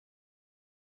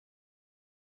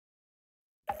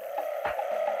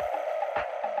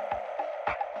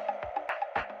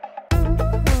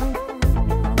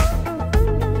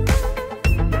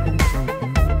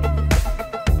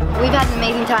had an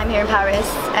amazing time here in Paris.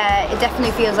 It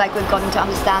definitely feels like we've gotten to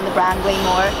understand the brand way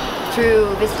more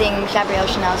through visiting Gabrielle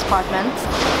Chanel's apartment.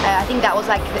 I think that was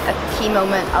like a key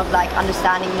moment of like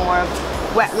understanding more of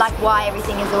why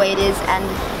everything is the way it is and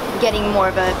getting more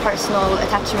of a personal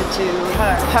attachment to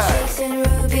her.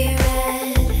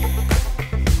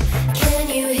 Can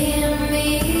you hear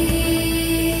me?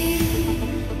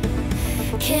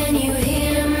 Can you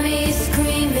hear me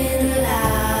screaming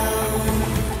loud?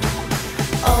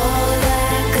 All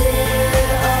that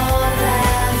glitter, all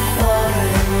that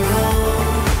foreign gold.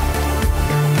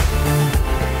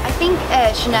 I think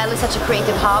Chanel is such a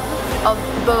creative hub of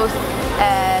both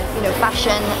you know,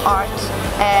 fashion, art,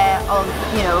 of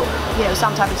you know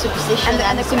some type of superstition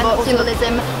and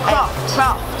symbolism,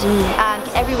 craft. And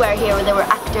everywhere here there were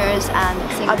actors and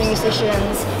other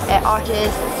musicians,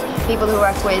 artists, people who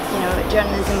work with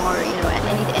journalism or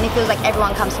and it feels like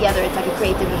everyone comes together. It's like a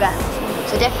creative event.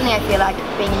 So definitely I feel like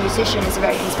being a musician is a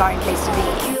very inspiring place to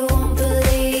be.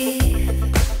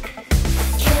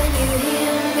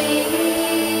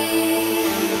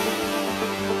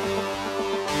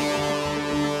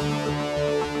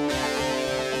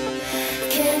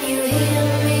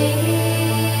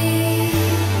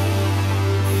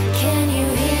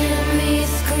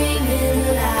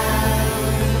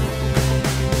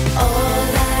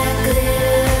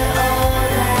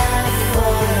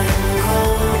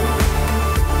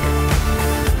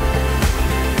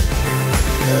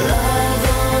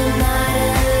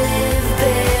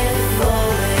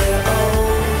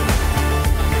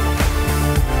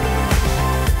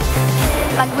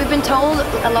 Like we've been told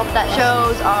a lot that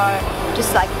shows are just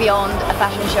like beyond a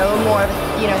fashion show, more of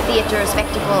a theatre,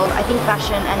 spectacle. I think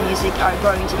fashion and music are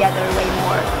growing together way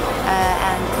more,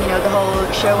 and the whole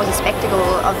show was a spectacle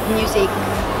of music,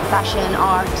 fashion,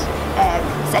 art,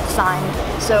 set design.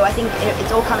 So I think it's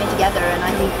all coming together, and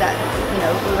I think that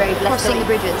we're very blessed. Crossing the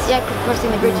bridges. Yeah, crossing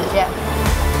the bridges. Yeah.